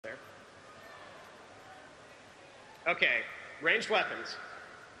Okay, ranged weapons.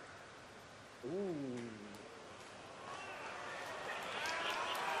 Ooh.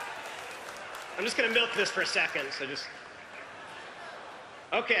 I'm just going to milk this for a second, so just...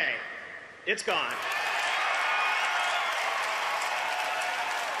 Okay, it's gone.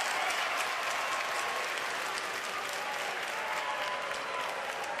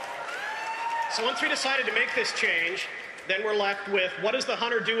 So once we decided to make this change, then we're left with, what does the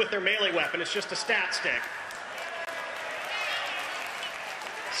hunter do with their melee weapon? It's just a stat stick.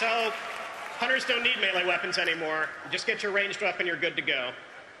 So hunters don't need melee weapons anymore. You just get your ranged weapon, you're good to go.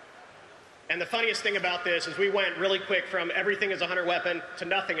 And the funniest thing about this is we went really quick from everything is a hunter weapon to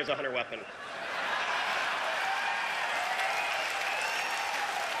nothing is a hunter weapon.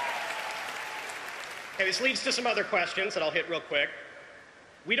 Okay, this leads to some other questions that I'll hit real quick.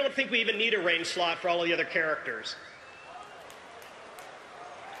 We don't think we even need a range slot for all of the other characters.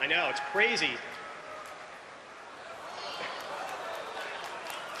 I know, it's crazy.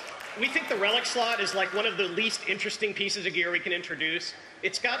 We think the relic slot is like one of the least interesting pieces of gear we can introduce.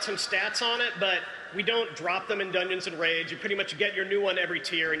 It's got some stats on it, but we don't drop them in Dungeons and Raids. You pretty much get your new one every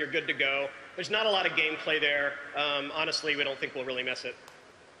tier and you're good to go. There's not a lot of gameplay there. Honestly, we don't think we'll really miss it.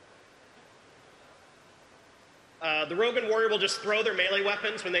 The Rogue and Warrior will just throw their melee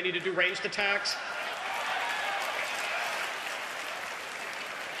weapons when they need to do ranged attacks.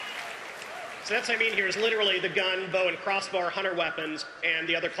 So that's what I mean here is literally the gun, bow, and crossbow are hunter weapons, and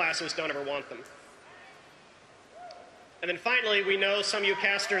the other classes don't ever want them. And then finally, we know some of you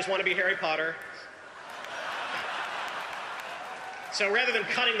casters want to be Harry Potter. So rather than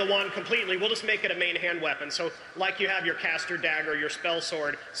cutting the wand completely, we'll just make it a main hand weapon. So like you have your caster dagger, your spell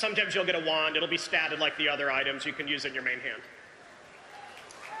sword, sometimes you'll get a wand. It'll be statted like the other items. You can use it in your main hand.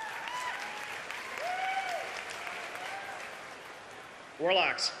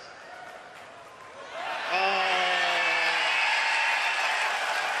 Warlocks.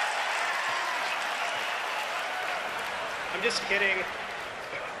 I'm just kidding.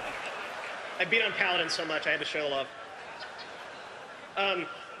 I beat on Paladins so much, I had to show love.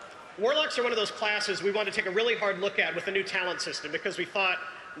 Warlocks are one of those classes we want to take a really hard look at with the new talent system because we thought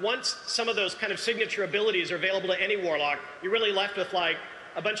once some of those kind of signature abilities are available to any Warlock, you're really left with like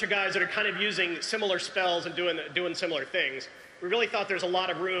a bunch of guys that are kind of using similar spells and doing similar things. We really thought there's a lot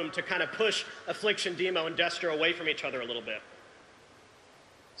of room to kind of push Affliction, Demo, and Destro away from each other a little bit.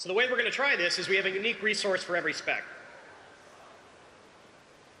 So the way we're going to try this is we have a unique resource for every spec.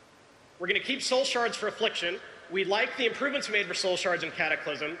 We're going to keep Soul Shards for Affliction. We like the improvements we made for Soul Shards and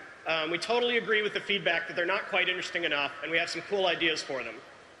Cataclysm. We totally agree with the feedback that they're not quite interesting enough, and we have some cool ideas for them.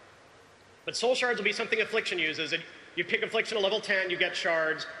 But Soul Shards will be something Affliction uses. You pick Affliction at level 10, you get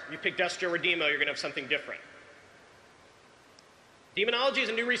shards. If you pick Destro or Demo, you're going to have something different. Demonology is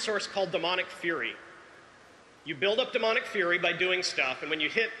a new resource called Demonic Fury. You build up Demonic Fury by doing stuff, and when you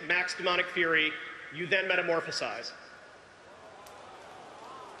hit max Demonic Fury, you then metamorphosize.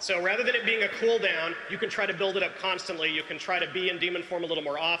 So rather than it being a cooldown, you can try to build it up constantly. You can try to be in demon form a little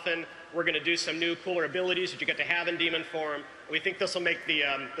more often. We're going to do some new, cooler abilities that you get to have in demon form. We think this will make the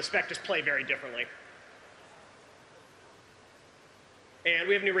Spectres play very differently. And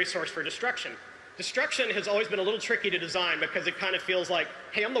we have a new resource for Destruction. Destruction has always been a little tricky to design because it kind of feels like,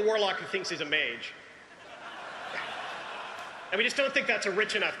 hey, I'm the Warlock who thinks he's a mage. And we just don't think that's a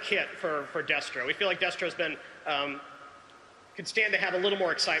rich enough kit for Destro. We feel like Destro's been... could stand to have a little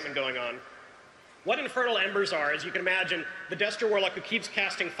more excitement going on. What Infernal Embers are, as you can imagine, the Destro Warlock who keeps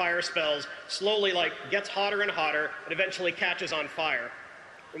casting fire spells slowly gets hotter and hotter and eventually catches on fire.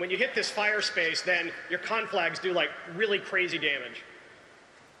 And when you hit this fire space, then your conflags do really crazy damage.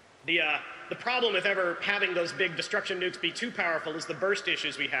 The problem with ever having those big destruction nukes be too powerful is the burst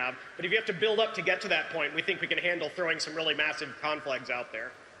issues we have. But if you have to build up to get to that point, we think we can handle throwing some really massive conflags out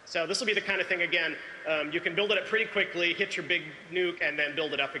there. So this will be the kind of thing, again, you can build it up pretty quickly, hit your big nuke, and then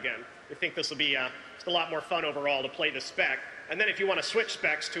build it up again. We think this will be just a lot more fun overall to play the spec. And then if you want to switch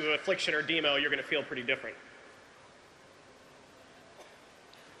specs to Affliction or Demo, you're going to feel pretty different.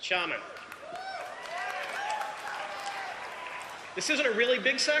 Shaman. This isn't a really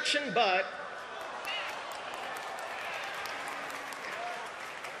big section, but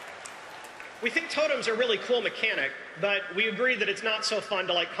we think totems are a really cool mechanic, but we agree that it's not so fun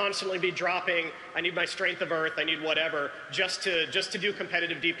to constantly be dropping, I need my Strength of Earth, I need whatever, just to do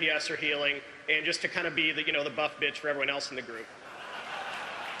competitive DPS or healing, and just to kind of be the, the buff bitch for everyone else in the group.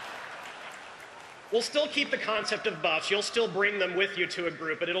 We'll still keep the concept of buffs. You'll still bring them with you to a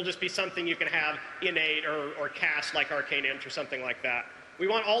group, but it'll just be something you can have innate or cast like Arcane Int or something like that. We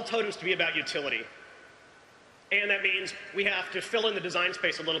want all totems to be about utility. And that means we have to fill in the design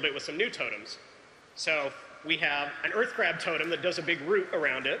space a little bit with some new totems. So We have an Earth Crab totem that does a big root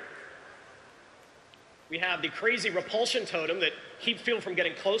around it. We have the crazy repulsion totem that keeps people from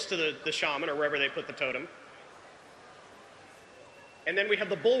getting close to the shaman or wherever they put the totem. And then we have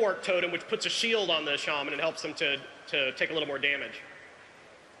the bulwark totem, which puts a shield on the shaman and helps them to take a little more damage.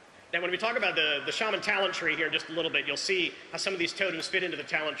 Now, when we talk about the shaman talent tree here just a little bit, you'll see how some of these totems fit into the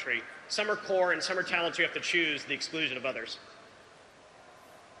talent tree. Some are core and some are talents you have to choose, the exclusion of others.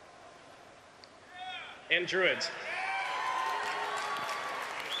 And druids.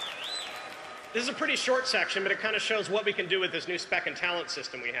 This is a pretty short section, but it kind of shows what we can do with this new spec and talent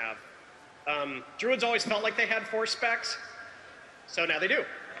system we have. Druids always felt like they had 4 specs, so now they do.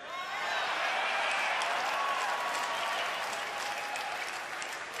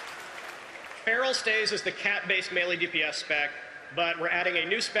 Feral stays as the cat-based melee DPS spec, but we're adding a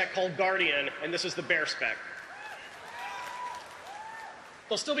new spec called Guardian, and this is the bear spec.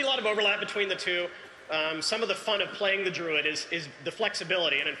 There'll still be a lot of overlap between the two. Some of the fun of playing the druid is the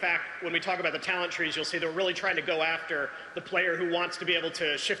flexibility, and in fact, when we talk about the talent trees, you'll see they're really trying to go after the player who wants to be able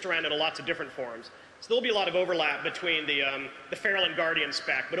to shift around into lots of different forms. So there'll be a lot of overlap between the Feral and Guardian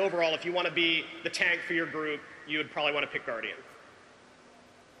spec, but overall, if you want to be the tank for your group, you would probably want to pick Guardian.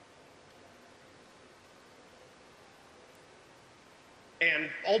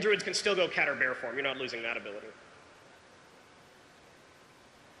 And all druids can still go cat or bear form. You're not losing that ability.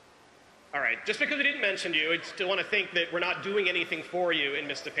 All right, just because we didn't mention you, I still want to think that we're not doing anything for you in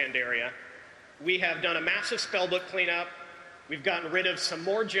Mists of Pandaria. We have done a massive spellbook cleanup. We've gotten rid of some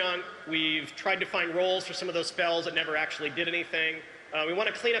more junk. We've tried to find roles for some of those spells that never actually did anything. We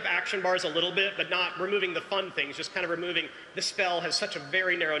want to clean up action bars a little bit, but not removing the fun things, just kind of removing this spell has such a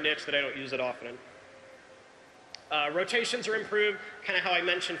very narrow niche that I don't use it often. Rotations are improved, kind of how I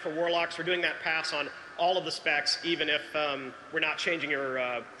mentioned for Warlocks. We're doing that pass on all of the specs, even if we're not changing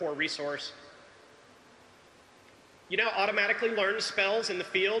your core resource. You now automatically learn spells in the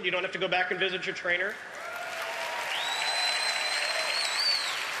field. You don't have to go back and visit your trainer.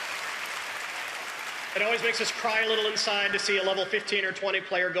 It always makes us cry a little inside to see a level 15 or 20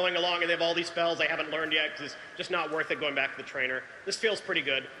 player going along and they have all these spells they haven't learned yet because it's just not worth it going back to the trainer. This feels pretty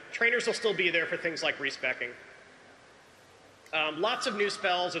good. Trainers will still be there for things like respecking. Lots of new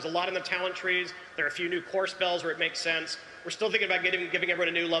spells. There's a lot in the talent trees. There are a few new core spells where it makes sense. We're still thinking about giving everyone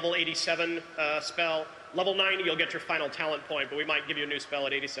a new level 87 spell. Level 90, you'll get your final talent point, but we might give you a new spell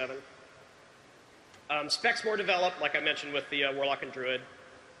at 87. Specs more developed, like I mentioned with the Warlock and Druid.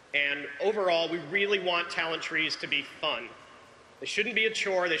 And overall, we really want talent trees to be fun. They shouldn't be a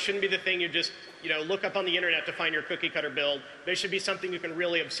chore. They shouldn't be the thing you just look up on the internet to find your cookie cutter build. They should be something you can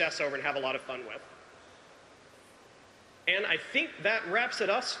really obsess over and have a lot of fun with. And I think that wraps it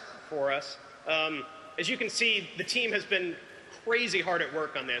up for us. As you can see, the team has been crazy hard at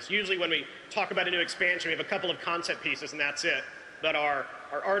work on this. Usually when we talk about a new expansion, we have a couple of concept pieces and that's it. But our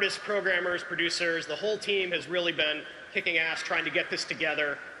artists, programmers, producers, the whole team has really been kicking ass trying to get this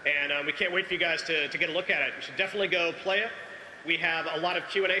together. And we can't wait for you guys to get a look at it. You should definitely go play it. We have a lot of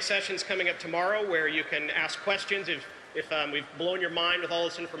Q&A sessions coming up tomorrow where you can ask questions if we've blown your mind with all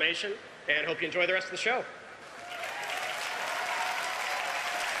this information. And hope you enjoy the rest of the show.